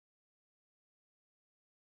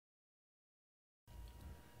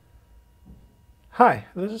Hi,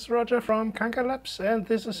 this is Roger from Kanka Labs, and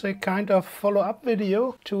this is a kind of follow-up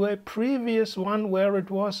video to a previous one where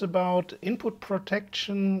it was about input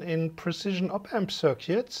protection in precision op-amp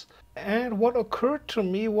circuits. And what occurred to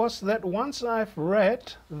me was that once I've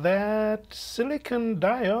read that silicon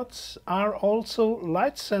diodes are also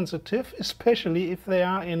light sensitive, especially if they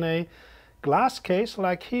are in a glass case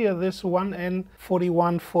like here, this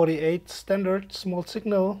 1N4148 standard small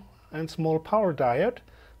signal and small power diode.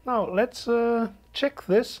 Now let's check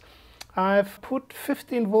this. I've put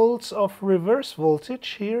 15 volts of reverse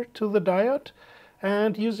voltage here to the diode,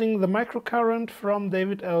 and using the microcurrent from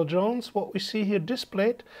David L. Jones, what we see here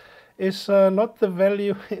displayed is not the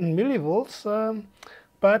value in millivolts,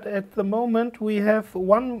 but at the moment we have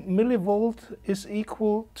 1 millivolt is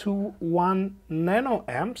equal to 1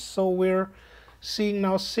 nanoamps, so we're seeing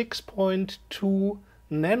now 6.2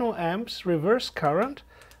 nanoamps reverse current.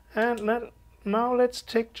 And now let's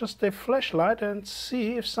take just a flashlight and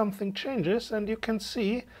see if something changes, and you can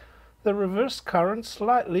see the reverse current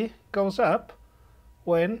slightly goes up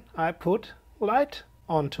when I put light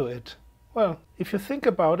onto it. Well, if you think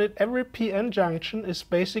about it, every PN junction is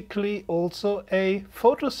basically also a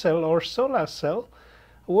photocell or solar cell.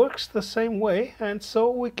 Works the same way, and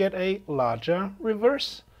so we get a larger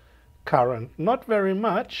reverse current. Not very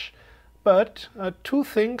much, but two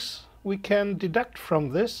things we can deduct from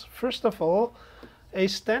this. First of all, a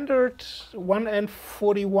standard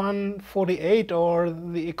 1N4148 or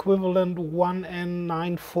the equivalent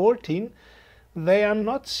 1N914, they are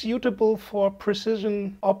not suitable for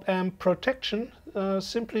precision op-amp protection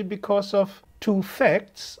simply because of two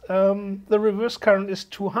facts. The reverse current is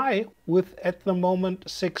too high with at the moment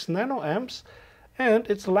 6 nanoamps, and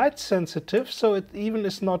it's light sensitive, so it even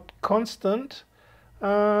is not constant.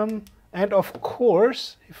 And of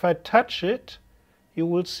course, if I touch it, you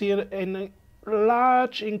will see a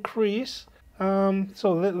large increase.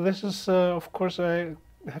 This is, of course, I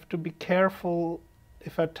have to be careful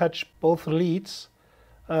if I touch both leads.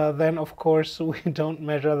 Then, of course, we don't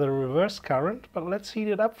measure the reverse current. But let's heat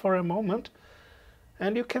it up for a moment.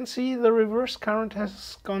 And you can see the reverse current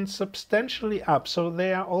has gone substantially up. So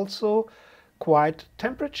they are also quite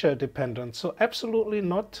temperature dependent. So absolutely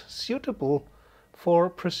not suitable for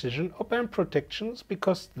precision op-amp protections,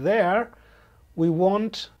 because there we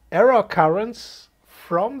want error currents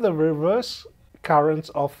from the reverse currents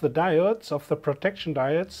of the diodes, of the protection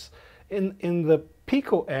diodes, in the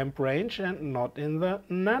picoamp range and not in the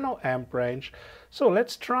nanoamp range. So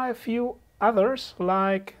let's try a few others,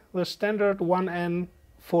 like the standard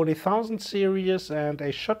 1N40,000 series and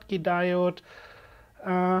a Schottky Diode,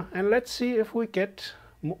 and let's see if we get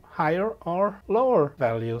higher or lower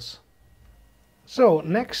values. So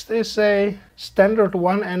next is a standard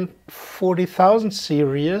 1N40,000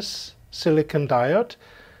 series silicon diode,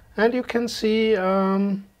 and you can see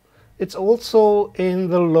it's also in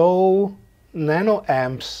the low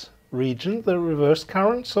nanoamps region, the reverse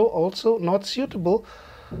current, so also not suitable.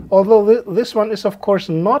 Although this one is of course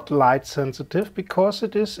not light sensitive because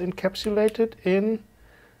it is encapsulated in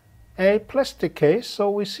a plastic case, so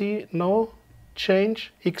we see no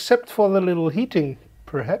change except for the little heating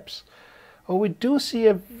perhaps. We do see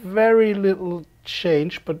a very little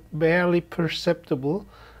change, but barely perceptible.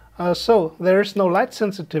 So there is no light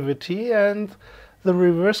sensitivity, and the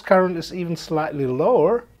reverse current is even slightly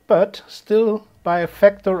lower, but still by a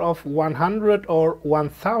factor of 100 or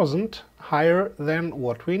 1000 higher than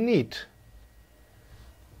what we need.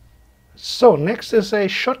 So next is a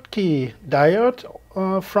Schottky diode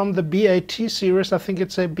from the BAT series. I think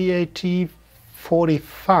it's a BAT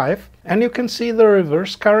 45, and you can see the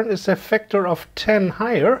reverse current is a factor of 10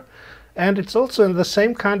 higher, and it's also in the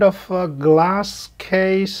same kind of glass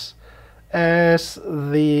case as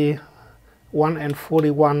the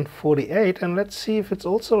 1N4148, and let's see if it's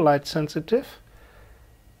also light sensitive.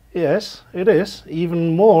 Yes, it is,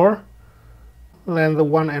 even more than the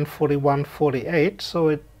 1N4148, so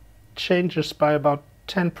it changes by about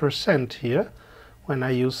 10% here when I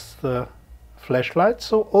use the flashlight.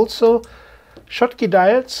 So also Schottky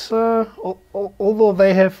diodes, although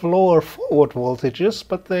they have lower forward voltages,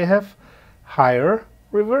 but they have higher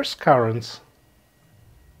reverse currents.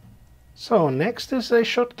 So next is a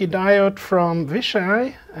Schottky diode from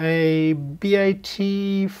Vishai, a BAT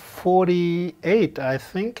 48, I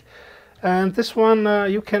think. And this one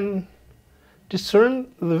you can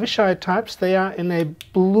discern the Vishai types. They are in a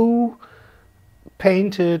blue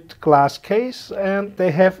painted glass case, and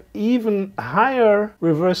they have even higher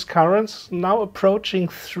reverse currents, now approaching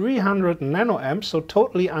 300 nanoamps, so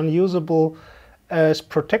totally unusable as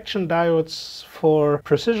protection diodes for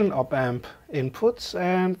precision op-amp inputs,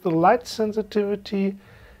 and the light sensitivity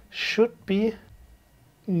should be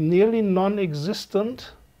nearly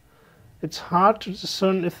non-existent. It's hard to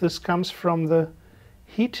discern if this comes from the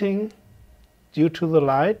heating due to the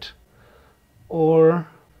light, or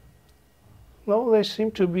well, they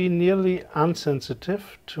seem to be nearly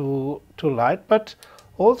unsensitive to light, but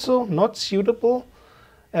also not suitable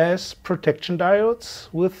as protection diodes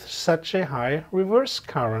with such a high reverse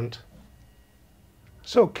current.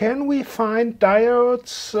 So can we find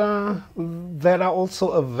diodes that are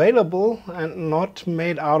also available and not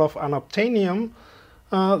made out of unobtainium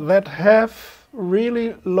that have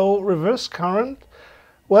really low reverse current?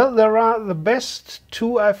 Well, there are the best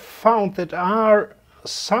two I've found that are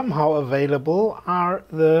somehow available are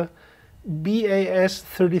the BAS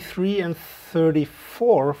 33 and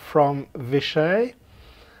 34 from Vishay.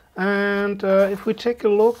 And if we take a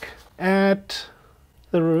look at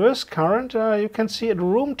the reverse current, you can see at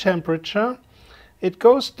room temperature it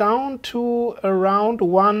goes down to around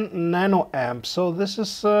 1 nanoamp. So this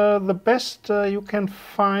is the best you can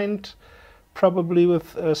find probably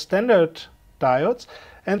with standard diodes,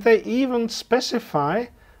 and they even specify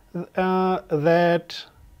that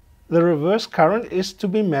the reverse current is to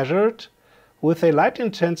be measured with a light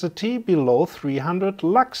intensity below 300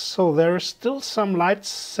 lux. So there is still some light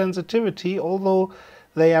sensitivity, although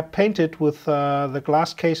they are painted with the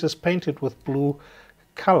glass cases painted with blue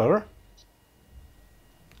color.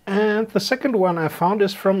 And the second one I found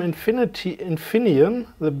is from Infineon,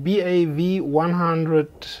 the BAV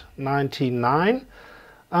 199.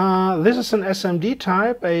 This is an SMD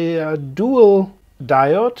type, a dual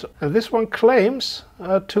diode, and this one claims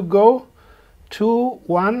to go to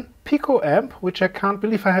 1 picoamp, which I can't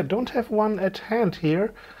believe. I don't have one at hand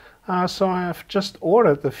here, so I have just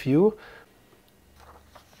ordered a few.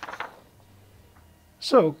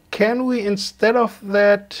 So can we, instead of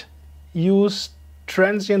that, use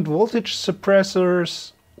transient voltage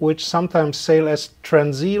suppressors, which sometimes sell as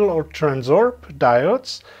Transil or Transorb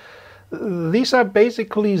diodes? These are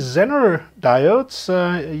basically Zener diodes,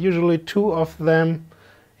 usually two of them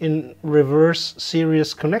in reverse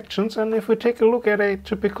series connections. And if we take a look at a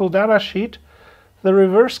typical data sheet, the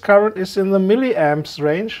reverse current is in the milliamps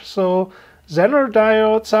range. So Zener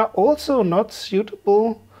diodes are also not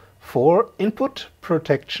suitable for input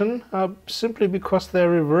protection, simply because their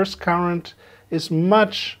reverse current is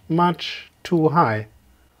much too high.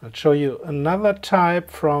 I'll show you another type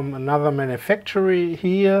from another manufacturer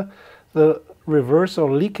here. The reverse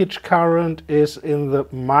or leakage current is in the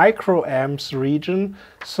microamps region,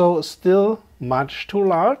 so still much too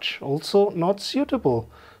large, also not suitable.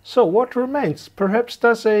 So what remains? Perhaps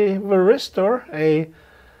does a varistor,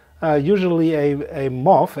 usually a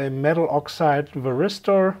MOF, a metal oxide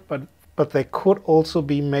varistor, but they could also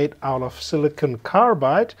be made out of silicon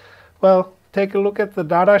carbide. Well, take a look at the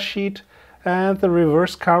data sheet, and the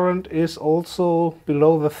reverse current is also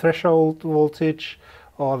below the threshold voltage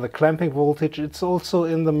or the clamping voltage. It's also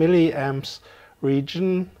in the milliamps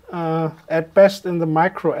region, at best in the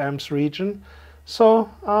microamps region, so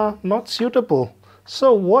not suitable.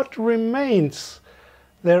 So what remains?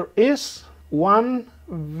 There is one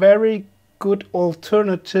very good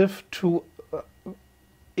alternative to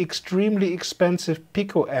extremely expensive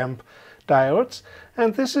picoamp diodes,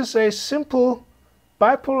 and this is a simple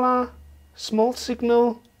bipolar small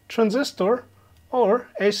signal transistor or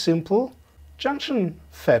a simple junction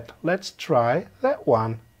FET. Let's try that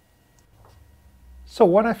one. So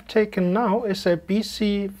what I've taken now is a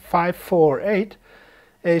BC548,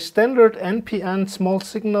 a standard NPN small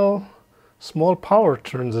signal small power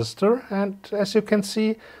transistor, and as you can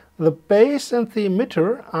see, the base and the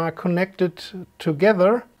emitter are connected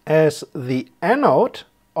together as the anode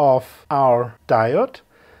of our diode,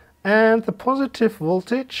 and the positive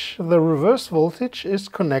voltage, the reverse voltage, is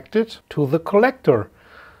connected to the collector.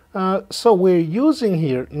 So we're using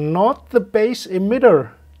here not the base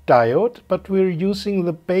emitter diode, but we're using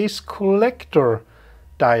the base collector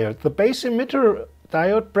diode. The base emitter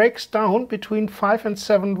diode breaks down between 5 and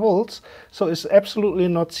 7 volts, so it's absolutely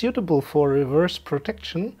not suitable for reverse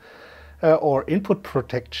protection or input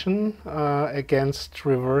protection against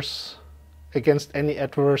any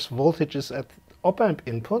adverse voltages at OpAmp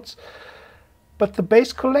inputs. But the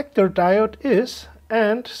base collector diode is,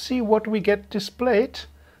 and see what we get displayed.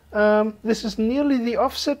 This is nearly the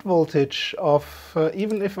offset voltage of,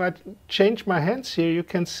 even if I change my hands here, you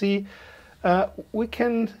can see, we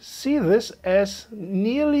can see this as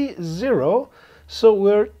nearly 0. So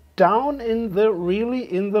we're down in the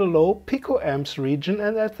low picoamps region,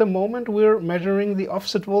 and at the moment we're measuring the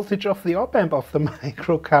offset voltage of the OpAmp of the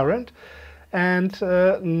microcurrent, and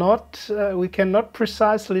we cannot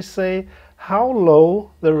precisely say how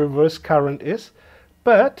low the reverse current is,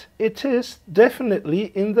 but it is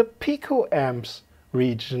definitely in the picoamps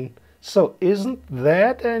region. So isn't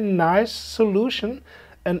that a nice solution?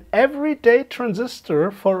 An everyday transistor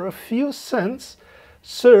for a few cents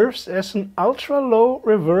serves as an ultra-low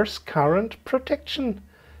reverse current protection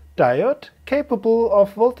diode capable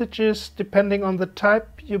of voltages, depending on the type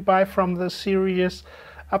you buy from the series,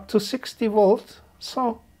 up to 60 volts.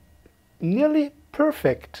 So nearly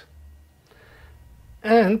perfect.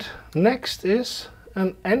 And next is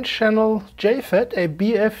an Nchannel JFET, a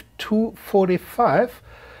BF245.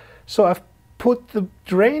 So I've put the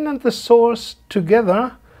drain and the source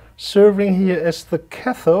together, serving here as the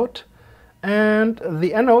cathode, and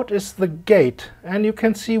the anode is the gate. And you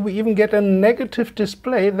can see we even get a negative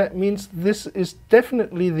display. That means this is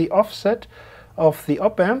definitely the offset of the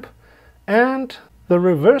op-amp, and the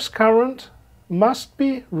reverse current must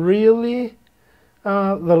be really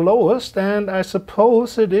the lowest, and I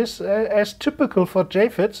suppose it is, as typical for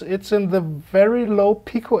JFETs, it's in the very low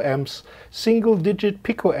picoamps, single-digit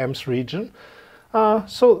picoamps region.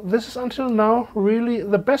 So this is until now really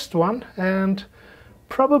the best one, and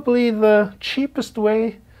probably the cheapest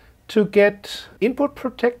way to get input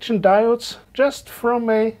protection diodes just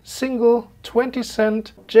from a single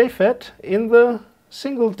 20-cent JFET in the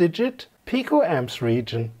single-digit picoamps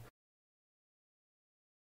region.